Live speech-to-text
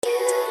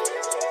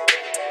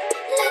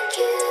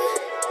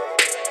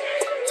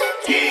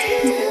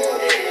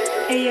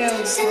Yo,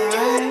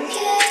 Bryjk.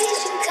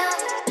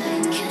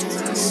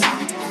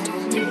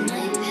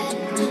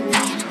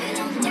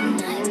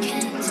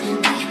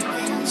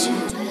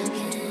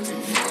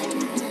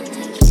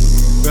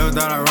 Whoever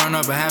thought I'd run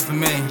up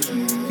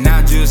 $500,000.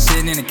 Now just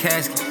sitting in the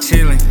casket,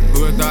 chillin'.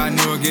 Whoever thought I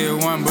knew I'd get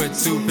one, but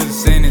two pistol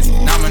sentence.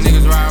 Now my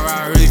niggas riding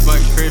around really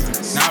fucking trippin'.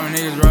 Now my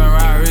niggas running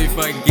around really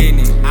fucking getting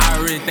it. I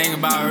really think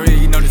about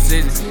really,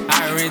 decisions.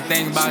 I really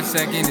think about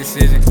second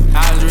decision.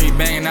 I was really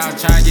banging out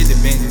trying to get the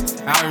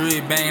Benjis. I was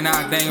really banging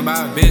out thinking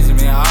about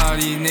business, man. All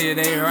these niggas,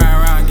 they riding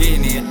around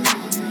getting it.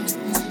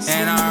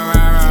 And I'm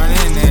riding around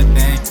in that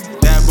thing.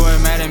 That boy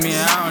mad at me,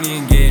 I don't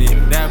even get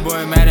it. That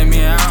boy mad at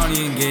me, I don't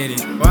even get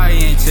it. Why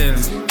he ain't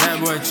chillin'? That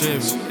boy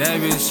trippin'. That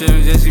bitch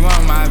trippin', just he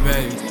want my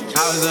baby.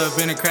 I was up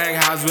in the crack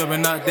house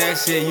whipping up that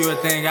shit. You would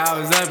think I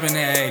was up in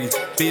the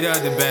 80s. Beat up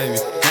the baby,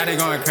 now they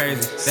going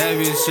crazy. That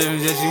bitch trippin',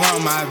 just she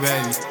want my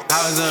baby. I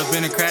was up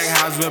in the crack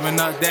house whipping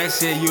up that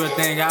shit. You would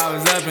think I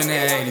was up in the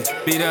 80s.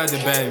 Beat up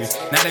the baby,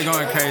 now they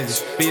going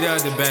crazy. Beat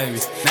up the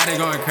baby, now they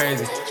going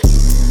crazy.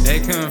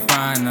 They couldn't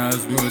find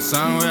us, we was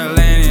somewhere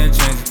laying in the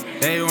trenches.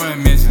 They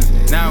weren't mentions.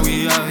 Now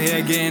we up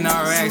here getting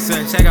our racks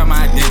up. Check out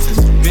my dishes.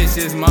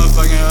 Bitches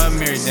motherfucking up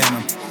Mary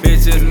Denim.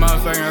 Bitches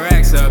motherfucking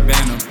racks up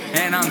in them.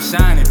 And I'm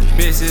shining.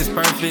 Bitches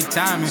perfect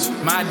timing.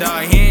 My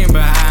dog, he ain't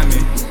behind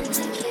me.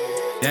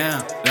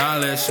 Damn, y'all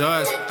little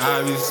shorts.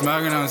 I be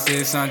smoking on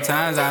 6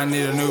 sometimes. I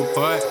need a new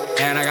port.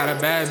 And I got a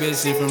bad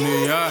bitch, she from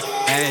New York.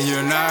 And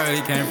you know I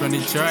really came from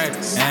Detroit.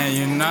 And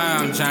you know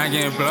I'm trying to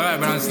get employed,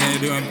 but I'm still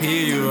doing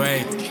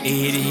PUA.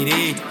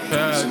 EDD,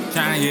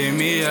 trying to get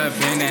me up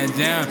in that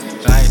gym.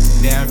 Like,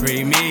 damn,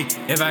 free me.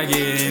 If I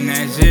get in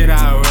that shit,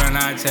 I will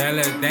not tell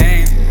a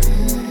thing.